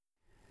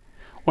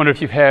wonder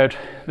if you've heard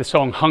the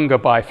song Hunger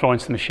by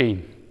Florence and the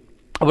Machine.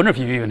 I wonder if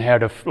you've even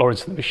heard of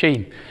Florence and the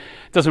Machine.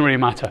 It doesn't really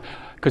matter,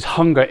 because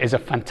Hunger is a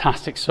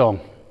fantastic song.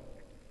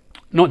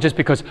 Not just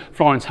because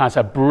Florence has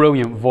a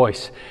brilliant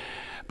voice,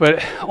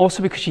 but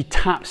also because she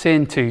taps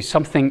into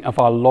something of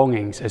our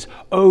longings, as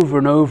over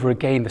and over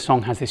again the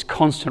song has this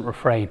constant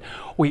refrain: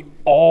 we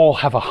all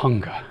have a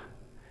hunger.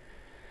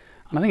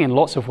 And I think in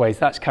lots of ways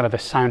that's kind of the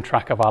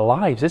soundtrack of our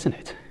lives, isn't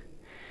it?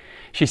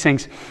 She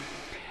sings,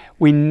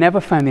 "We never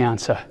found the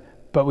answer,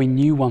 but we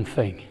knew one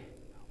thing: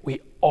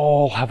 we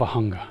all have a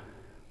hunger."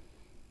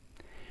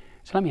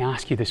 So let me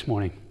ask you this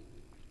morning,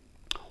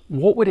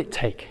 what would it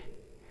take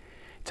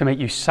to make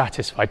you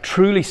satisfied,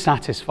 truly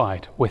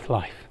satisfied with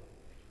life?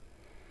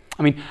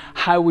 I mean,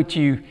 how would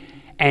you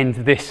end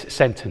this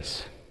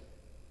sentence?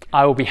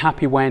 I will be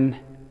happy when ...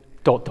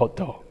 What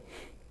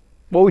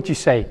would you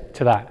say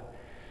to that?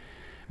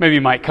 Maybe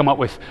you might come up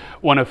with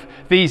one of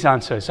these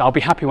answers. I'll be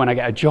happy when I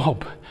get a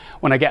job,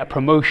 when I get a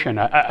promotion,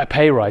 a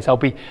pay rise. I'll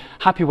be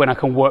happy when I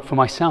can work for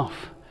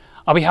myself.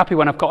 I'll be happy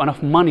when I've got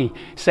enough money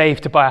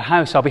saved to buy a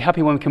house. I'll be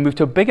happy when we can move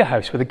to a bigger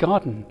house with a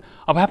garden.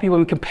 I'll be happy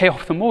when we can pay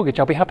off the mortgage.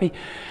 I'll be happy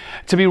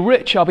to be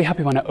rich. I'll be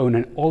happy when I own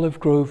an olive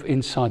grove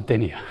in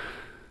Sardinia.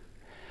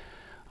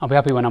 I'll be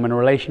happy when I'm in a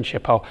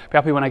relationship. I'll be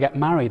happy when I get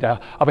married.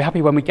 I'll be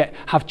happy when we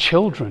have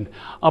children.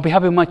 I'll be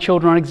happy when my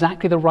children are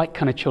exactly the right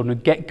kind of children,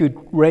 who get good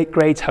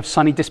grades, have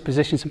sunny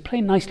dispositions, and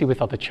play nicely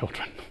with other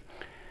children.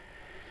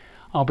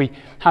 I'll be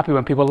happy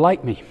when people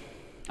like me.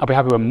 I'll be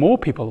happy when more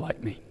people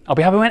like me. I'll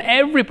be happy when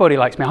everybody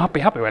likes me. I'll be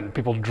happy when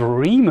people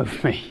dream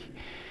of me.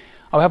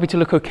 I'll be happy to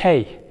look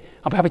okay.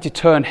 I'll be happy to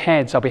turn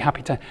heads. I'll be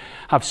happy to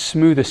have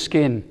smoother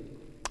skin.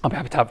 I'll be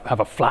happy to have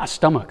a flat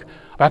stomach.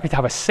 I'll be happy to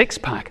have a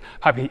six-pack.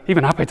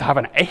 Even happy to have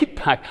an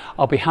eight-pack.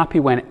 I'll be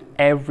happy when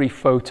every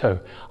photo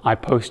I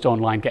post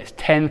online gets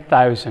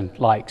 10,000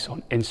 likes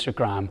on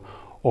Instagram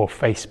or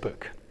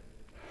Facebook.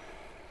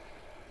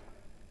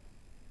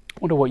 I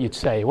wonder what you'd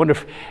say. I wonder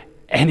if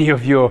any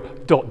of your ...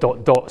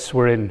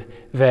 were in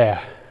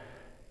there.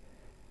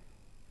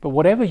 But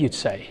whatever you'd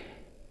say,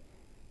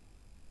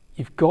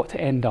 you've got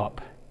to end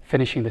up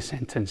finishing the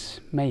sentence,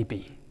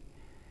 maybe,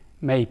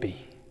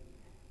 maybe,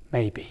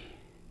 maybe.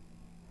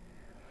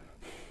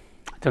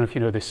 I don't know if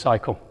you know this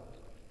cycle.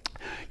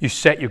 You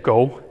set your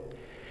goal,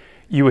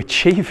 you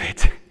achieve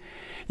it,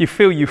 you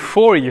feel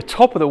euphoria, you're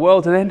top of the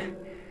world, and then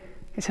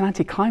it's an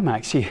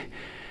anticlimax. You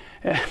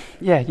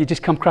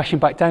just come crashing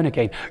back down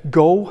again.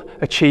 Goal,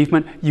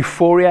 achievement,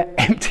 euphoria,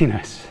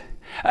 emptiness.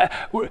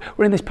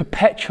 We're in this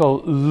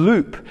perpetual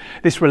loop,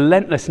 this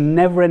relentless,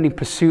 never-ending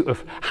pursuit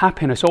of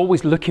happiness,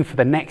 always looking for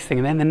the next thing,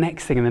 and then the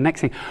next thing, and the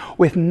next thing,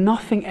 with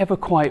nothing ever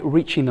quite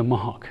reaching the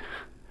mark.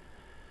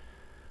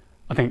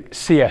 I think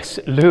C.S.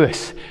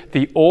 Lewis,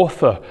 the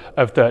author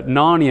of the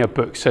Narnia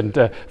books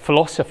and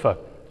philosopher,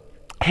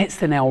 hits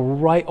the nail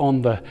right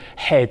on the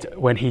head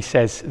when he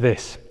says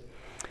this: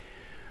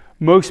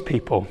 Most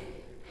people,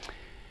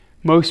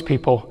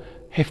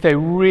 if they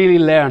really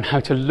learn how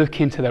to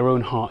look into their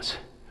own hearts,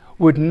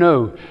 would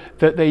know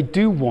that they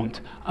do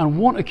want, and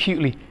want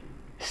acutely,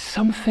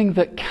 something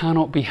that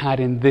cannot be had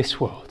in this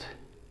world.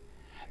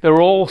 There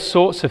are all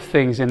sorts of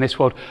things in this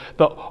world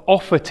that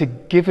offer to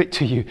give it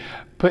to you,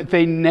 but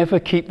they never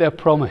keep their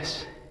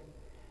promise.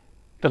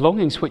 The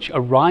longings which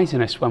arise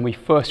in us when we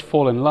first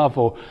fall in love,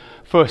 or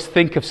first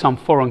think of some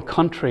foreign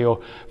country,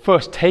 or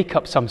first take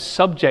up some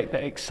subject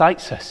that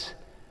excites us,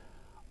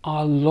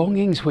 are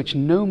longings which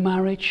no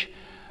marriage,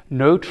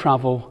 no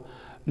travel,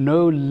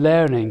 no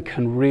learning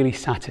can really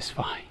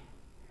satisfy.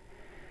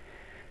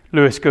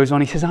 Lewis goes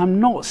on, he says, I'm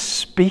not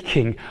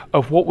speaking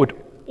of what would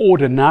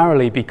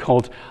ordinarily be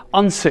called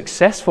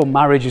unsuccessful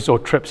marriages or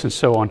trips and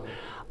so on.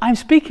 I'm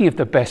speaking of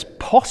the best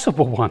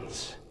possible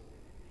ones.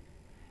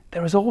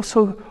 There is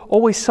also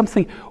always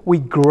something we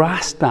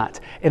grasp at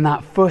in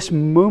that first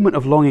moment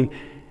of longing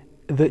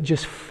that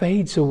just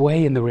fades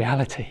away in the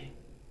reality.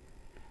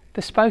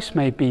 The spouse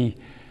may be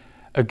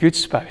a good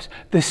spouse.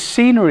 The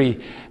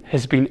scenery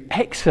has been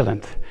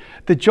excellent.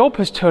 The job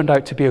has turned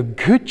out to be a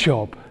good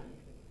job.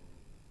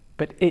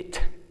 But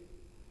it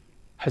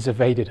has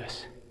evaded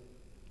us.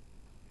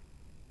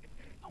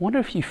 I wonder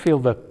if you feel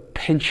the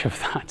pinch of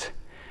that.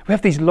 We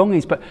have these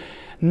longings, but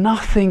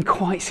nothing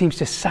quite seems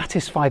to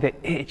satisfy the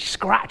itch,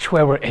 scratch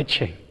where we're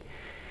itching.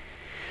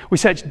 We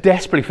search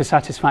desperately for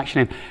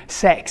satisfaction in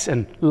sex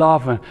and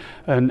love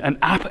and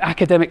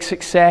academic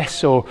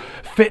success or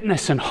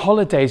fitness and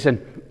holidays, and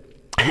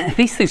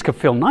these things can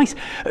feel nice.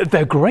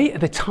 They're great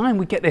at the time.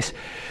 We get this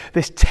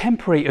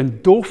temporary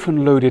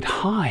endorphin-loaded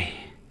high.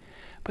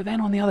 But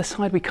then on the other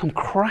side, we come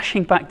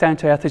crashing back down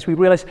to earth as we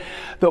realize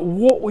that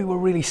what we were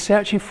really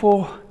searching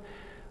for,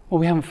 well,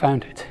 we haven't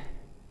found it.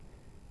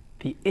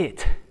 The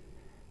it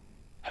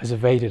has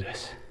evaded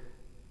us.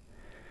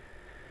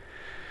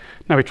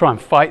 Now, we try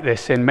and fight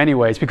this in many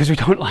ways because we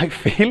don't like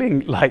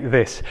feeling like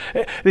this.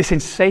 This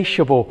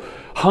insatiable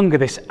hunger,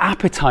 this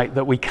appetite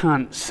that we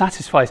can't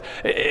satisfy,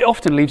 it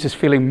often leaves us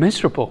feeling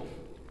miserable.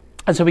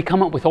 And so we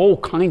come up with all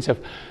kinds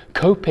of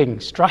coping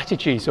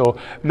strategies or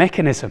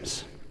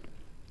mechanisms.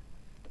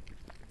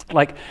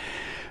 Like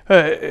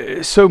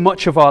So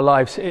much of our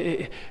lives,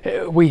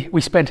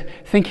 we spend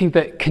thinking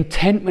that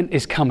contentment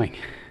is coming.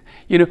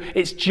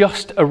 It's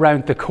just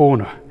around the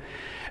corner.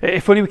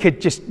 If only we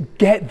could just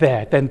get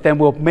there, then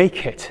we'll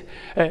make it.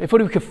 If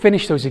only we could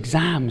finish those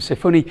exams.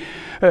 If only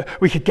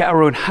we could get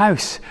our own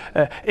house.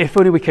 If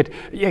only we could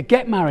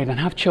get married and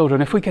have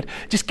children. If we could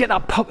just get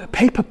that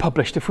paper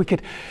published. If we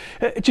could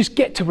just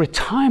get to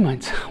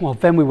retirement, well,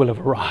 then we will have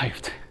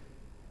arrived.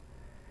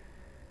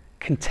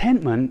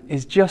 Contentment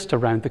is just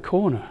around the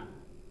corner.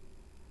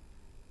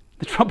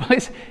 The trouble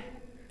is,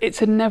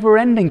 it's a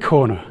never-ending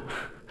corner.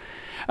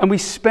 And we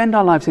spend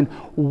our lives in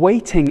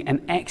waiting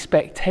and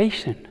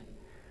expectation,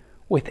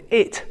 with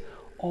it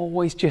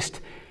always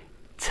just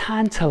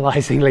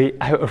tantalizingly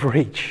out of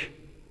reach.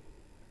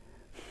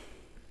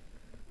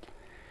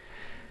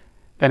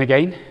 Then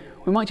again,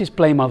 we might just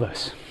blame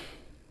others.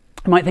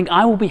 We might think,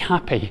 I will be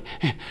happy.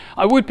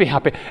 I would be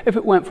happy if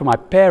it weren't for my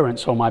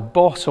parents or my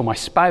boss or my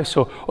spouse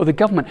or the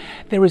government.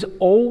 There is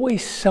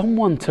always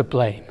someone to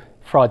blame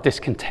for our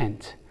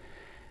discontent,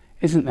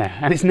 isn't there?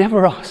 And it's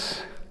never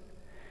us.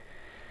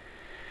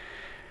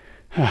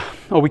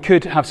 Or we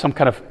could have some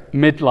kind of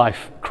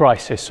midlife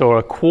crisis or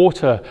a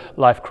quarter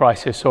life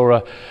crisis or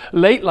a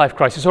late life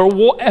crisis or a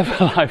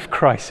whatever life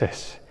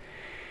crisis.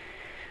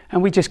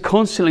 And we just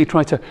constantly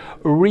try to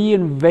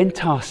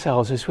reinvent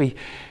ourselves as we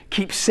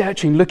keep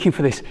searching, looking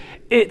for this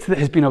it that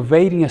has been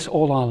evading us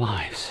all our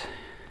lives.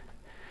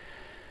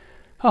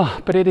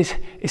 But it is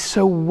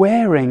so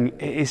wearing,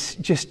 it is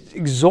just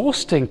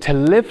exhausting to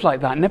live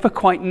like that, never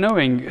quite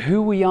knowing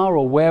who we are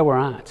or where we're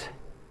at.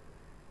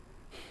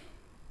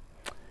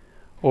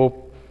 Or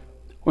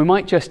we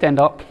might just end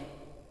up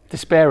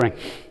despairing.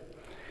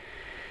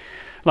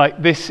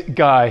 Like this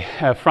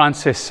guy,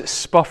 Francis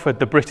Spufford,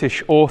 the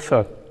British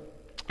author,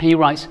 he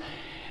writes,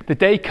 "The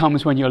day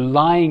comes when you're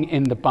lying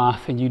in the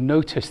bath and you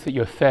notice that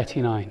you're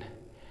 39.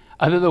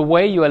 And that the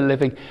way you are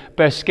living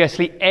bears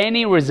scarcely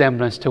any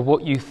resemblance to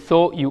what you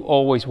thought you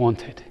always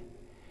wanted.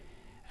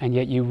 And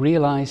yet you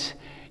realize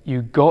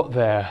you got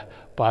there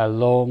by a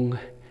long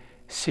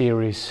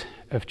series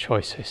of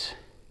choices."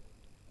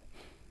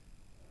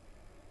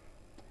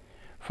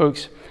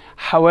 Folks,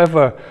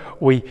 however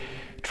we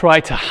try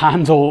to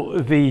handle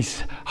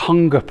these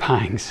hunger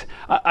pangs,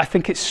 I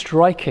think it's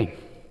striking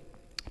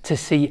to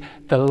see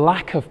the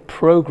lack of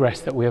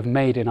progress that we have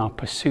made in our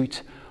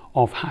pursuit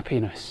of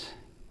happiness.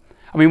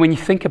 I mean, when you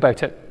think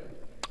about it,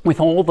 with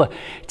all the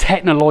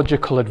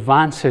technological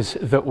advances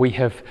that we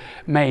have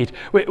made,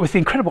 with the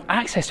incredible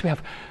access we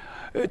have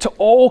to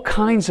all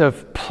kinds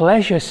of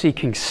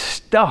pleasure-seeking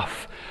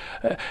stuff,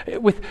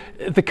 with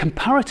the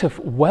comparative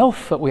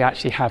wealth that we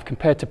actually have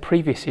compared to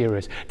previous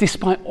eras,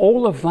 despite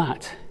all of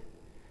that,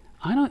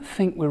 I don't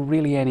think we're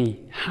really any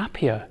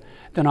happier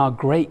than our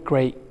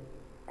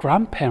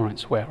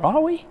great-great-grandparents were, are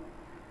we?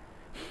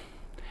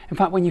 In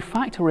fact, when you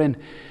factor in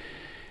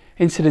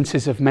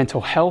incidences of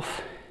mental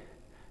health,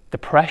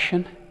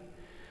 depression,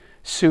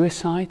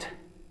 suicide,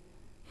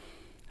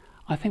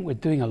 I think we're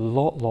doing a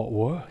lot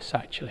worse,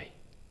 actually.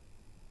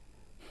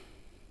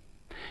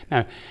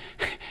 Now,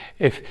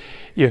 if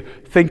you're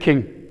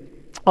thinking,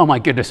 oh my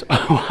goodness,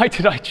 why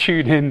did I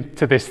tune in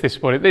to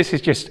this morning? This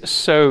is just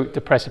so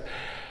depressive.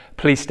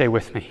 Please stay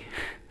with me.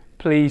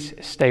 Please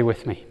stay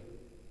with me.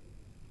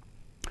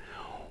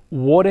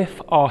 What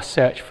if our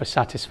search for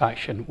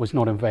satisfaction was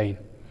not in vain?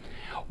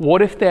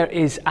 What if there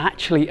is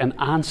actually an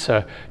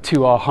answer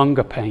to our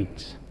hunger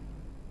pains?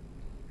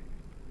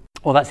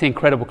 Well, that's the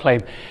incredible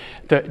claim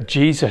that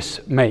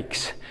Jesus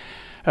makes,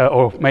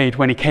 or made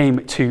when he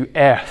came to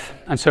earth.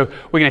 And so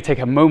we're going to take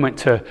a moment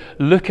to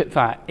look at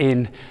that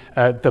in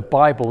the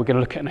Bible. We're going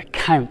to look at an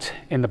account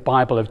in the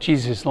Bible of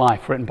Jesus'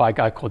 life written by a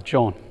guy called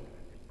John.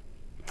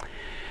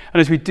 And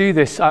as we do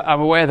this,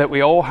 I'm aware that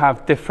we all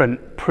have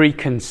different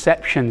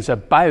preconceptions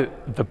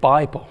about the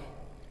Bible.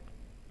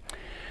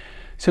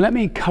 So let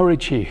me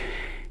encourage you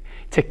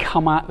to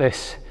come at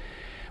this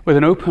with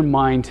an open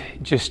mind,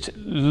 just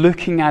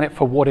looking at it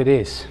for what it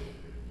is.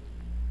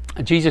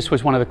 Jesus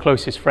was one of the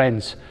closest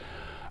friends.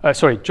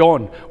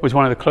 John was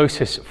one of the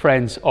closest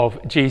friends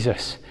of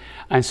Jesus.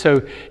 And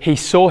so he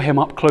saw him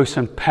up close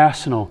and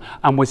personal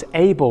and was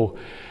able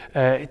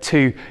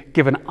to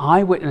give an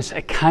eyewitness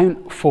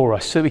account for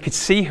us so we could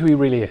see who he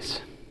really is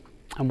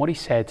and what he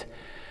said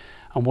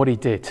and what he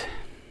did.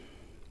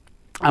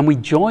 And we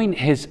join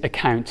his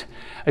account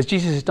as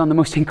Jesus has done the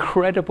most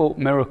incredible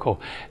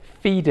miracle,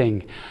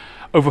 feeding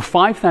over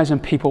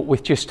 5,000 people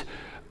with just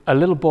a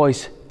little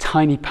boy's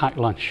tiny packed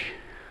lunch.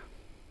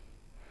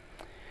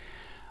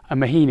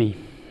 And Mahini,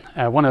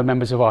 one of the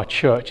members of our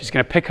church, is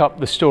going to pick up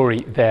the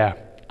story there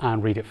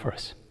and read it for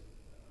us.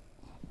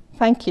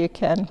 Thank you,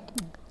 Ken.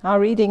 Our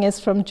reading is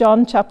from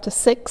John chapter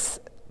 6,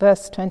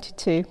 verse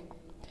 22.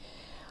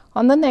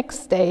 On the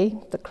next day,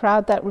 the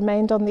crowd that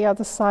remained on the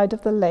other side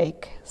of the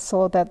lake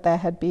saw that there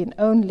had been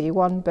only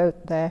one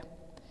boat there,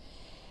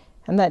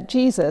 and that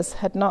Jesus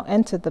had not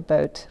entered the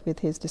boat with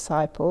his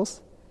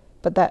disciples,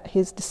 but that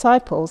his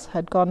disciples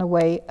had gone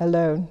away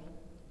alone.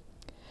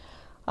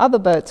 Other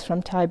boats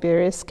from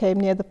Tiberias came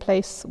near the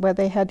place where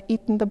they had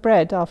eaten the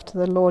bread after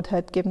the Lord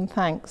had given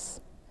thanks.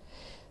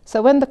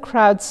 So when the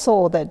crowd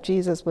saw that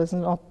Jesus was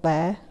not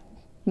there,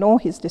 nor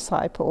his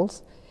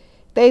disciples,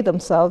 they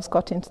themselves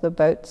got into the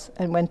boats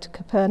and went to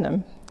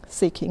Capernaum,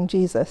 seeking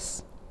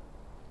Jesus.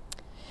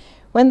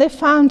 When they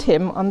found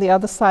him on the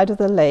other side of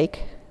the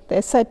lake,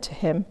 they said to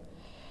him,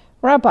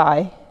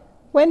 "Rabbi,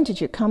 when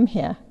did you come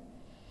here?"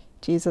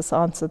 Jesus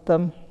answered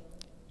them,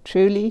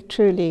 "Truly,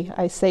 truly,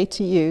 I say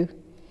to you,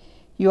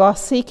 you are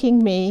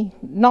seeking me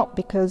not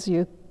because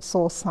you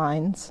saw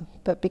signs,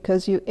 but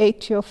because you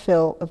ate your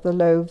fill of the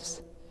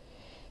loaves.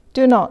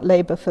 Do not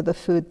labor for the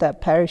food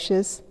that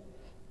perishes,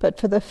 but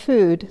for the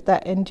food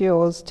that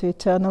endures to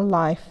eternal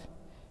life,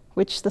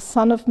 which the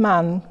Son of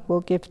Man will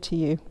give to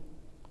you.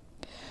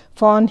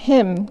 For on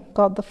him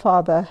God the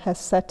Father has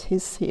set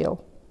his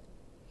seal."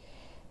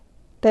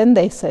 Then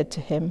they said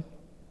to him,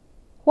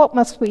 "What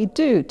must we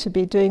do to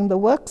be doing the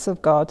works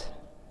of God?"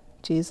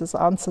 Jesus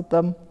answered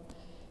them,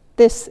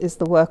 "This is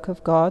the work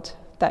of God,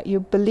 that you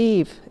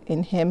believe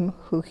in him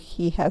who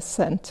he has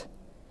sent."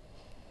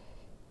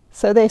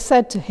 So they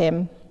said to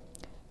him,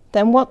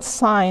 "Then what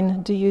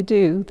sign do you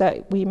do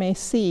that we may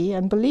see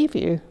and believe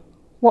you?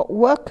 What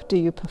work do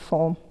you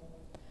perform?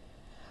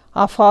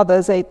 Our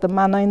fathers ate the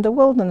manna in the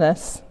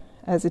wilderness,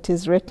 as it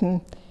is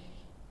written,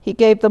 'He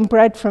gave them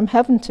bread from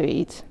heaven to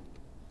eat.'"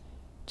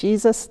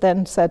 Jesus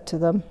then said to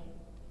them,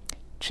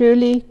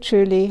 "Truly,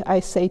 truly, I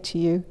say to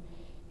you,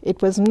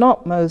 it was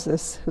not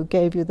Moses who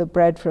gave you the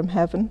bread from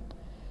heaven,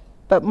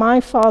 but my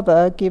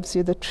Father gives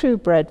you the true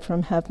bread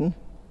from heaven.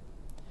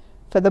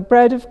 For the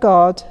bread of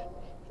God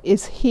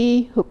is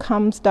he who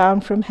comes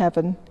down from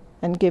heaven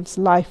and gives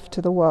life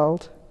to the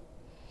world."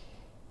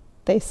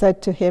 They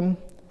said to him,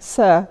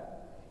 "Sir,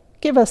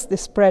 give us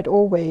this bread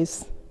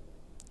always."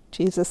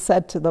 Jesus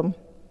said to them,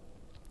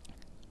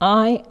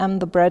 "I am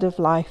the bread of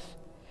life.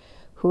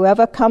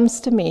 Whoever comes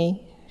to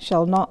me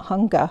shall not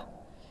hunger,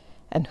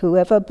 and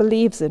whoever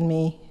believes in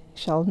me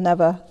shall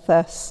never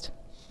thirst."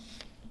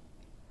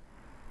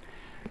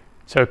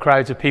 So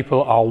crowds of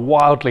people are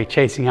wildly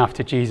chasing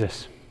after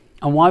Jesus.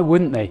 And why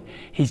wouldn't they?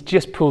 He's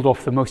just pulled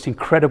off the most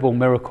incredible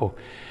miracle,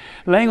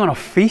 laying on a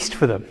feast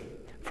for them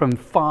from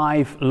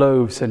 5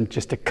 loaves and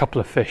just a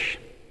couple of fish.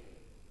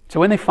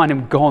 So when they find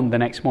him gone the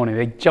next morning,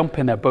 they jump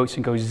in their boats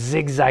and go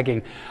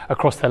zigzagging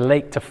across the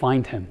lake to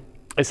find him.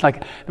 It's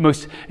like the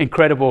most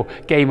incredible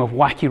game of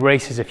wacky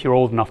races if you're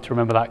old enough to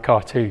remember that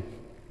cartoon.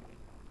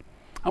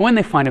 And when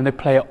they find him, they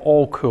play it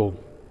all cool.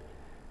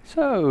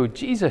 "So,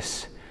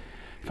 Jesus,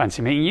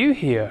 fancy meeting you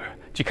here.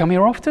 Do you come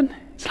here often?"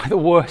 It's like the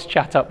worst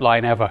chat-up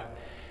line ever.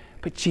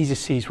 But Jesus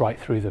sees right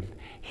through them.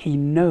 He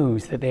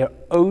knows that they are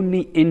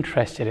only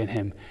interested in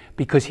him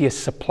because he has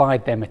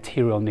supplied their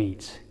material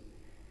needs.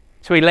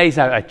 So he lays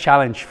out a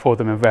challenge for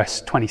them in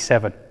verse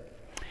 27.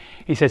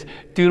 He says,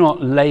 "Do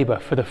not labor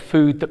for the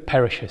food that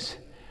perishes,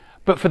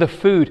 but for the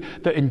food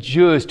that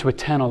endures to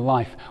eternal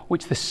life,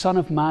 which the Son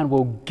of Man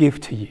will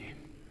give to you."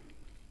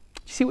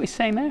 Do you see what he's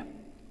saying there?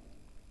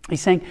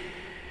 He's saying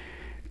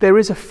there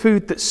is a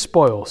food that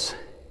spoils.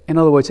 In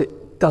other words,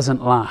 it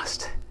doesn't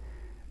last.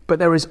 But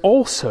there is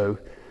also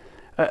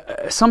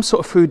some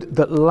sort of food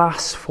that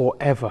lasts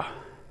forever.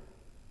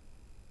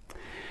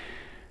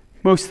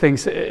 Most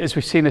things, as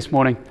we've seen this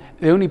morning,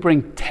 they only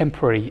bring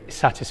temporary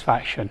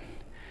satisfaction.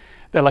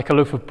 They're like a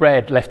loaf of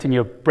bread left in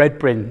your bread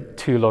bin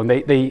too long.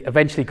 They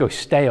eventually go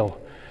stale.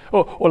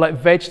 Or like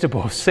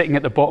vegetables sitting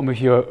at the bottom of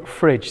your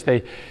fridge.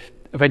 They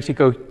eventually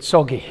go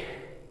soggy.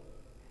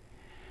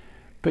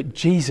 But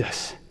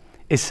Jesus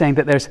is saying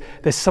that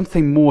there's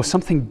something more,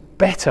 something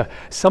better,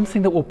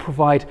 something that will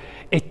provide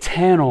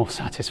eternal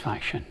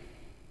satisfaction.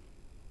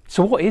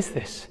 So what is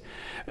this?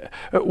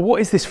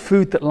 What is this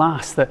food that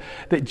lasts,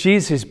 that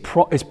Jesus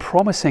is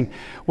promising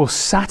will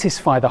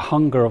satisfy the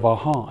hunger of our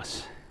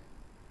hearts?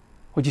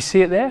 Would you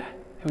see it there?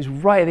 It was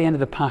right at the end of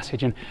the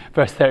passage in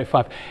verse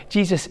 35.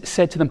 Jesus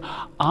said to them,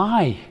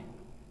 "I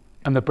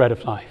am the bread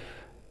of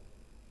life.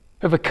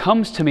 Whoever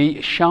comes to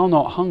me shall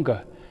not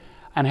hunger,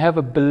 and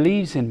whoever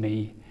believes in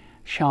me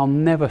shall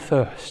never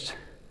thirst."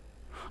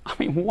 I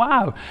mean,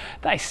 wow,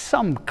 that is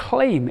some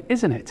claim,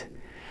 isn't it?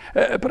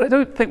 But I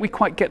don't think we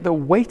quite get the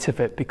weight of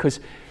it because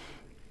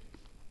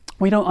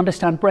we don't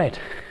understand bread.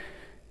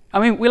 I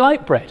mean, we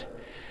like bread.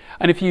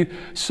 And if you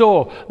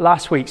saw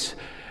last week's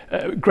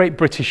Great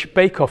British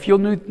Bake Off, you'll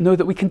know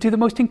that we can do the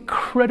most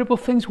incredible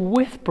things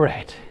with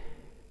bread.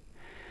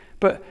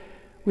 But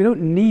we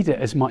don't need it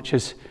as much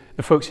as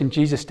the folks in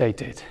Jesus' day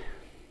did.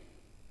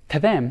 To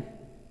them,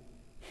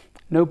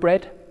 no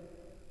bread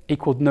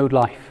equaled no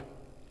life.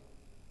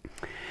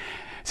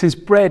 Since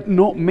bread,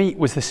 not meat,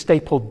 was the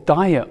staple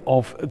diet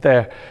of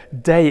their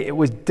day, it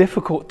was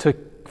difficult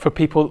for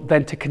people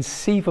then to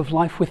conceive of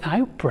life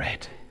without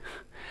bread.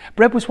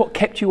 Bread was what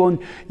kept you on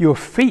your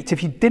feet.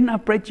 If you didn't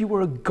have bread, you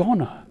were a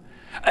goner.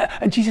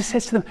 And Jesus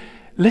says to them,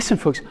 "Listen,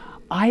 folks,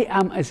 I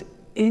am as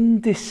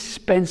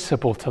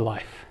indispensable to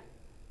life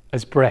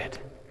as bread."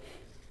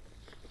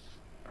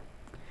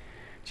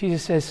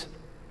 Jesus says,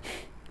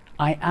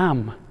 "I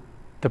am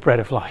the bread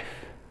of life.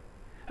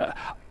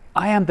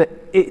 I am the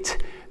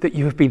it that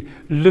you have been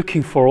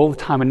looking for all the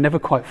time and never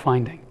quite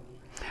finding.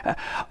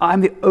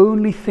 I'm the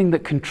only thing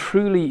that can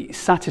truly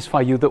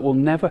satisfy you, that will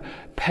never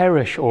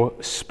perish or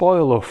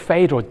spoil or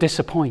fade or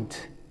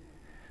disappoint.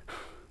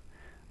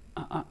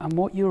 I'm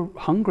what you're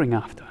hungering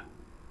after,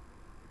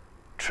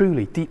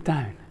 truly, deep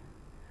down.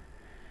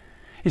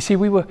 You see,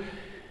 we were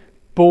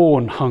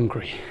born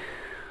hungry,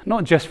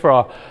 not just for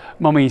our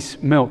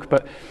mummy's milk,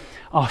 but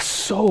our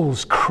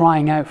souls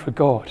crying out for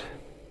God.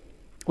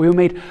 We were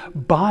made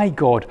by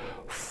God,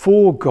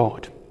 for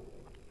God,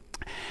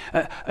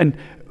 and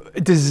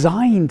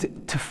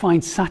designed to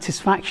find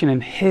satisfaction in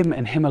Him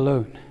and Him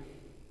alone.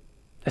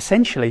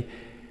 Essentially,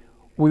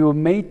 we were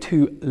made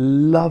to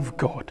love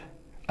God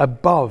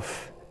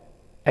above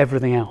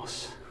everything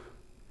else.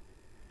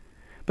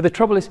 But the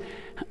trouble is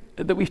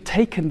that we've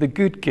taken the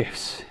good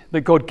gifts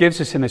that God gives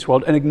us in this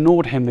world and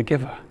ignored Him, the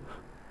giver.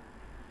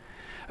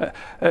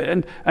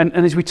 And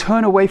as we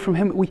turn away from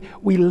Him,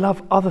 we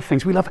love other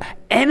things. We love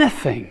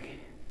anything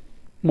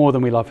more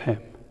than we love Him.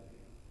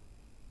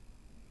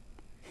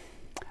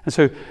 And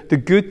so the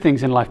good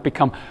things in life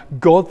become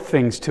God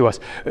things to us.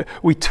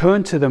 We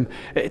turn to them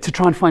to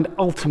try and find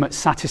ultimate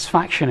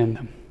satisfaction in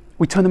them.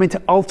 We turn them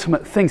into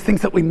ultimate things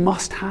that we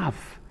must have.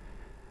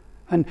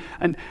 And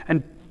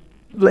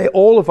lay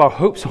all of our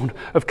hopes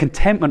of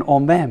contentment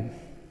on them.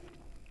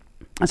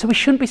 And so we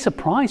shouldn't be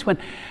surprised when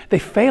they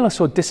fail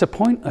us or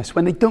disappoint us,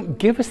 when they don't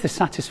give us the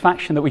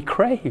satisfaction that we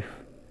crave.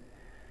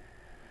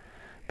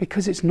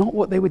 Because it's not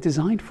what they were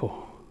designed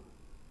for.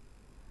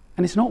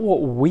 And it's not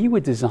what we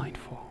were designed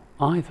for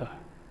either.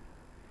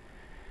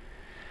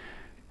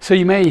 So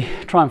you may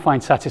try and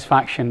find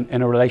satisfaction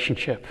in a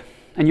relationship,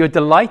 and you're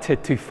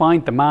delighted to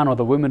find the man or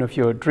the woman of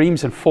your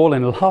dreams and fall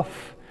in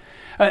love.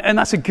 And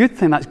that's a good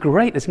thing, that's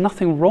great, there's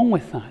nothing wrong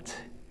with that.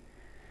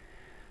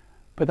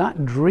 But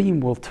that dream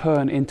will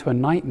turn into a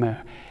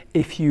nightmare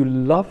if you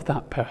love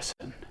that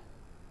person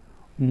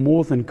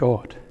more than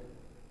God.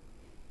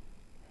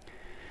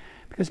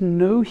 Because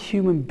no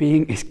human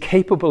being is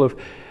capable of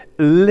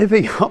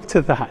living up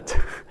to that.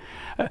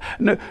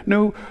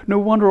 No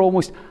wonder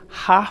almost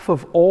half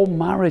of all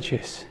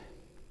marriages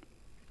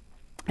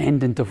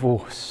end in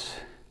divorce.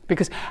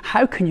 Because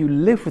how can you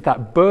live with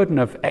that burden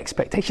of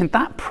expectation,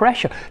 that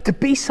pressure to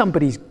be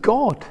somebody's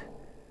God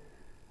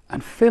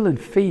and fill and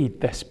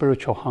feed their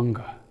spiritual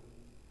hunger?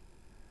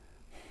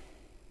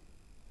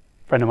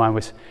 A friend of mine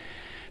was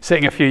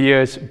sitting a few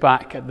years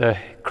back at the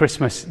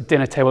Christmas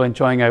dinner table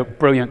enjoying a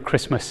brilliant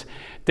Christmas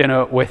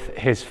dinner with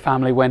his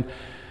family when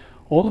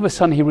all of a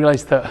sudden he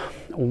realized that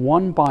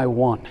one by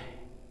one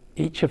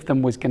each of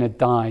them was going to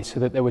die, so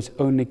that there was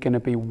only going to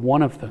be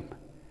one of them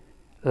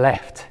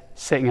left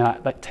sitting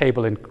at that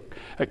table in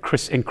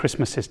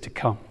Christmases to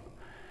come.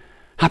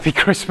 Happy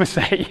Christmas,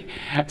 eh?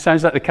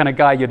 Sounds like the kind of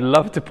guy you'd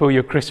love to pull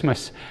your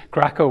Christmas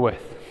cracker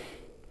with.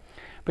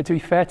 But to be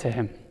fair to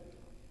him,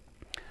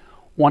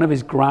 one of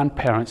his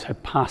grandparents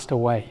had passed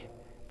away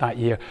that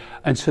year,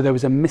 and so there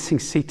was a missing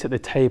seat at the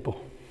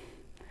table.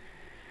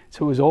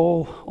 So it was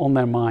all on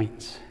their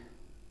minds.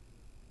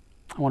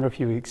 I wonder if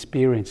you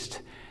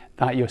experienced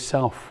that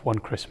yourself one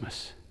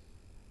Christmas.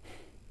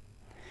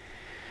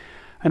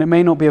 And it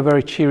may not be a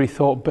very cheery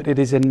thought, but it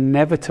is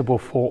inevitable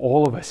for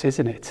all of us,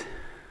 isn't it?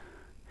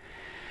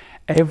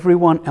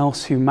 Everyone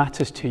else who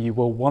matters to you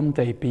will one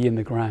day be in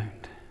the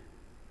ground.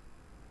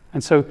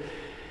 And so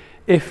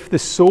if the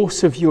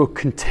source of your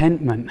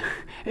contentment,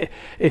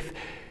 if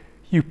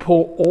you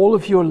pour all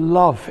of your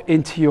love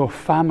into your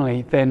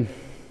family, then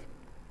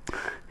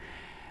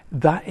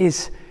that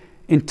is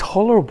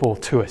intolerable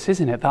to us,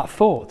 isn't it, that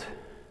thought?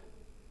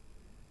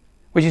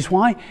 Which is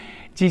why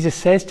Jesus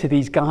says to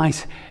these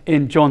guys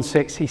in John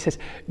 6, he says,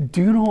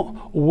 do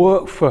not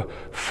work for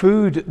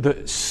food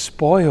that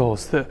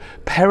spoils, that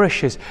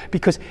perishes,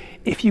 because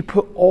if you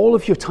put all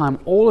of your time,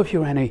 all of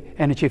your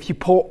energy, if you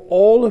pour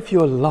all of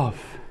your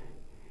love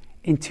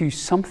into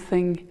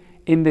something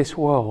in this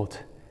world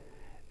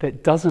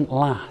that doesn't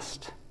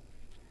last,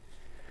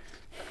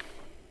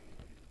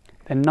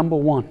 then number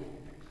one,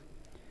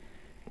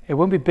 it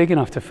won't be big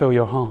enough to fill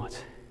your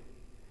heart,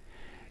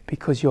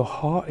 because your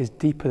heart is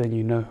deeper than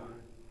you know.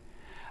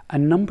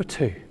 And number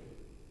two,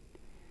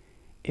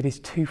 it is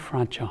too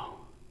fragile,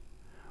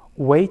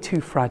 way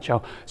too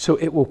fragile, so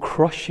it will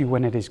crush you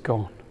when it is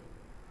gone.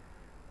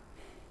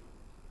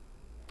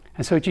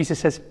 And so Jesus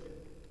says,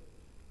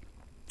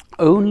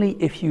 only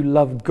if you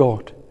love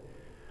God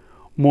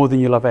more than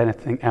you love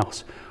anything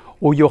else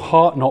will your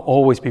heart not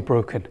always be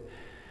broken.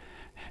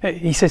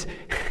 He says,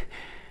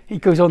 he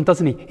goes on,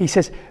 doesn't he? He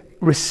says,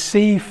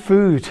 receive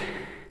food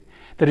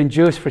that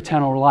endures for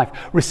eternal life.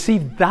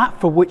 Receive that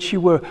for which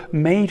you were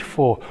made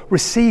for.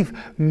 Receive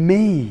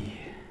me,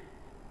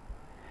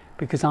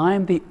 because I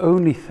am the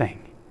only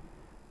thing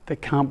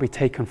that can't be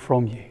taken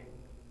from you.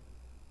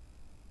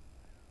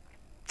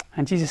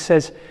 And Jesus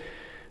says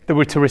that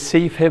we're to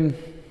receive him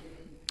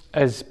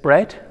as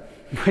bread,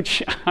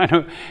 which I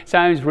know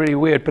sounds really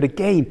weird, but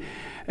again,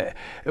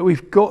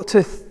 we've got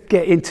to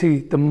get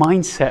into the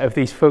mindset of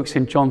these folks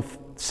in John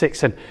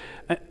 6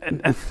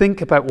 and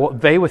think about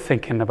what they were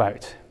thinking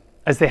about.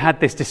 as they had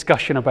this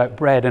discussion about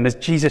bread, and as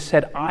Jesus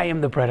said, I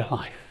am the bread of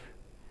life.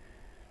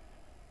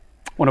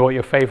 I wonder what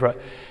your favourite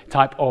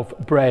type of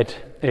bread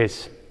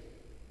is.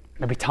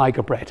 Maybe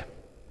tiger bread,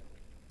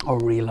 or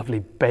a really lovely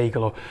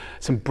bagel, or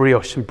some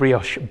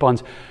brioche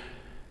buns.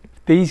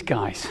 These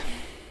guys,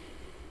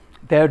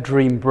 their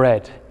dream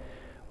bread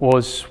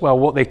was, well,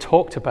 what they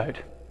talked about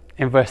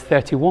in verse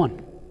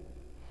 31.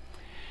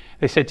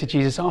 They said to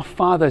Jesus, our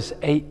fathers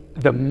ate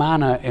the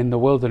manna in the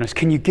wilderness.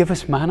 Can you give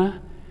us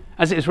manna?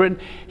 As it is written,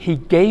 he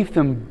gave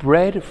them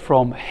bread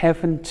from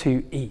heaven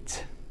to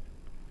eat.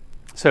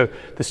 So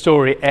the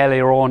story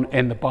earlier on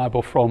in the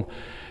Bible from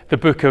the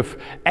book of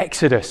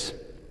Exodus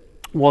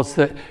was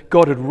that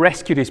God had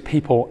rescued his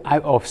people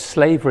out of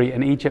slavery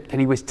in Egypt,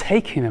 and he was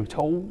taking them to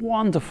a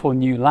wonderful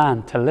new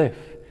land to live.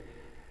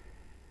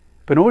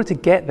 But in order to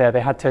get there,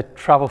 they had to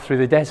travel through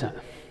the desert.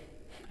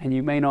 And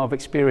you may not have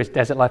experienced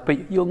desert life,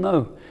 but you'll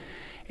know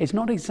it's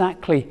not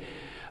exactly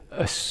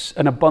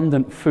an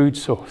abundant food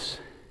source.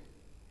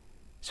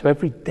 So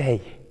every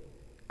day,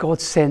 God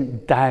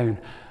sent down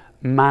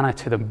manna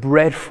to them,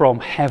 bread from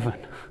heaven.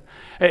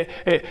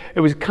 It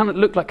was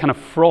looked like kind of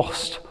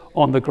frost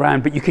on the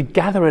ground, but you could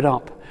gather it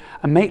up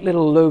and make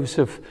little loaves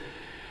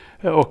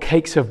or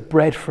cakes of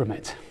bread from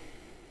it.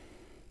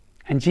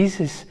 And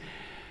Jesus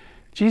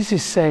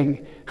is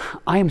saying,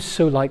 I am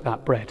so like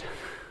that bread.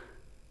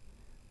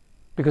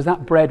 Because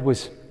that bread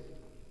was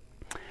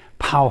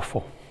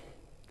powerful.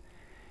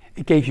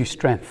 It gave you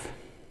strength.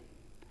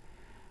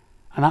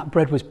 And that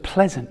bread was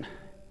pleasant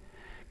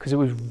because it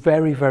was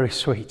very, very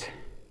sweet.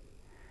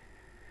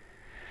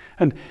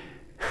 And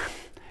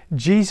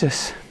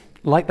Jesus,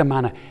 like the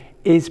manna,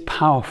 is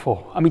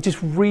powerful. I mean,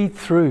 just read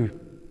through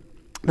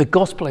the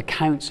gospel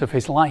accounts of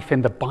his life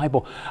in the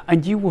Bible,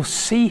 and you will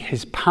see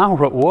his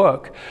power at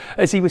work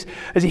as he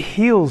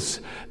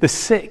heals the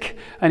sick,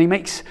 and he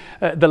makes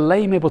the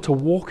lame able to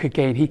walk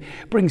again. He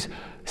brings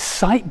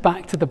sight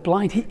back to the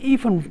blind. He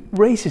even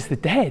raises the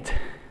dead.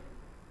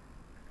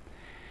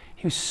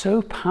 He was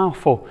so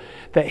powerful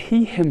that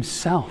he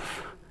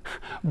himself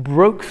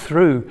broke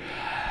through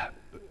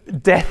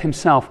death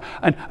himself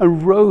and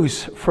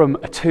arose from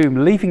a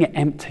tomb, leaving it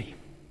empty.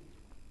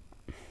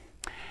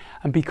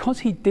 And because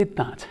he did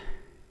that,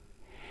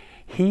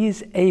 he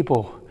is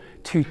able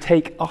to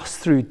take us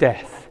through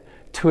death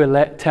to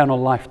eternal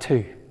life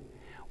too,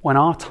 when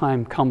our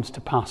time comes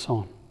to pass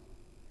on.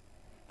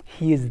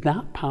 He is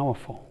that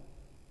powerful.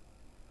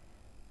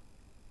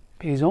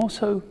 But he's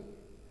also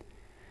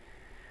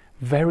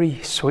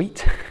very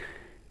sweet.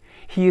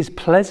 He is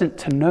pleasant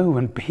to know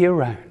and be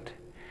around.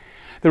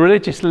 The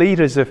religious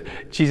leaders of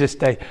Jesus'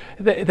 day,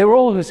 they were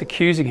always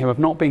accusing him of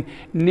not being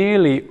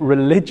nearly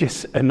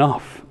religious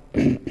enough.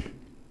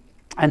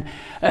 And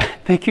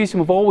they accused him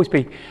of always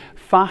being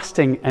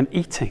fasting and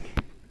eating.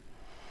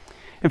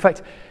 In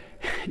fact,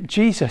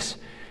 Jesus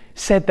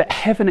said that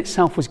heaven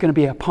itself was going to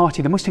be a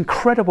party, the most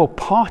incredible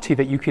party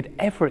that you could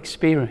ever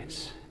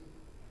experience.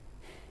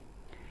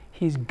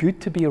 He's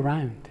good to be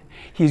around.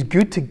 He's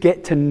good to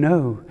get to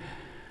know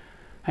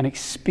and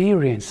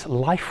experience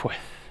life with.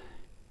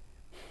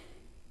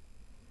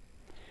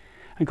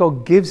 And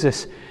God gives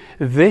us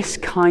this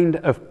kind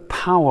of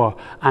power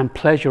and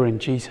pleasure in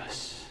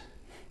Jesus.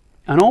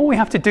 And all we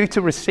have to do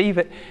to receive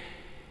it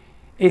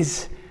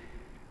is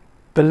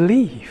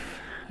believe,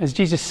 as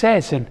Jesus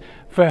says in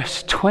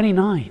verse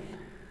 29.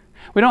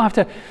 We don't have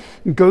to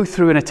go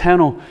through an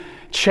eternal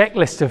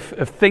checklist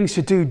of things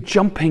to do,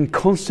 jumping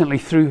constantly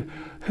through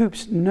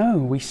hoops. No,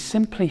 we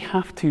simply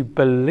have to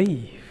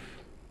believe.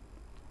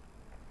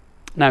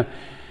 Now,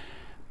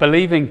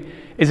 believing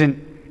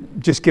isn't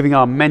just giving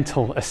our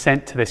mental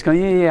assent to this,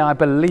 going, yeah, I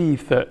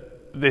believe that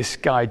this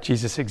guy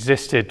Jesus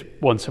existed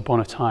once upon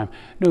a time.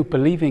 No,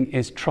 believing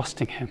is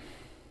trusting him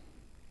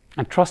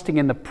and trusting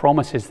in the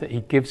promises that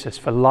he gives us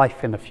for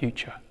life in the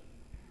future.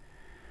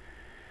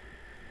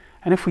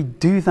 And if we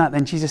do that,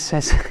 then Jesus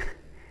says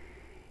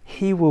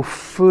he will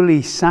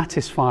fully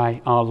satisfy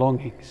our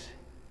longings.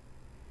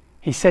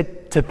 He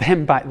said to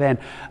them back then,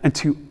 and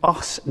to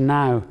us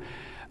now,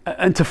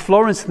 and to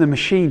Florence and the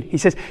Machine, he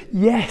says,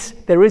 yes,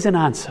 there is an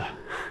answer.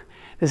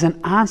 There's an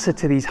answer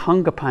to these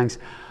hunger pangs.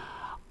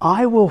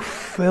 I will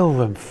fill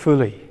them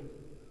fully,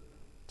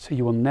 so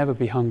you will never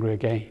be hungry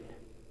again.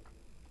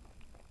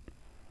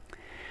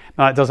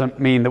 Now, that doesn't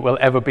mean that we'll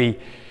ever be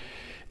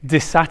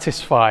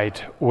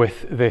dissatisfied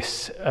with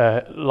this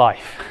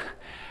life.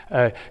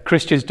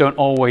 Christians don't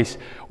always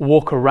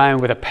walk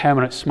around with a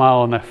permanent smile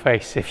on their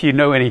face. If you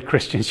know any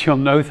Christians, you'll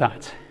know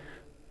that.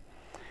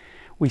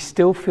 We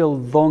still feel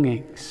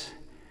longings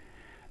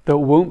that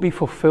won't be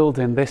fulfilled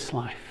in this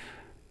life.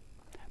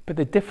 But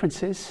the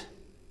difference is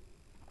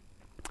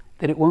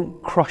that it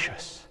won't crush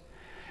us,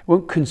 it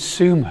won't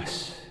consume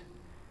us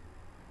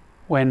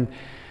when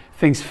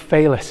things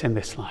fail us in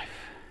this life.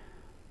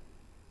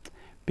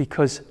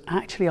 Because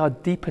actually our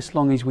deepest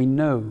longings, we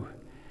know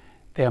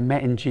they are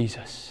met in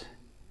Jesus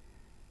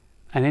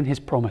and in his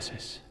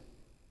promises.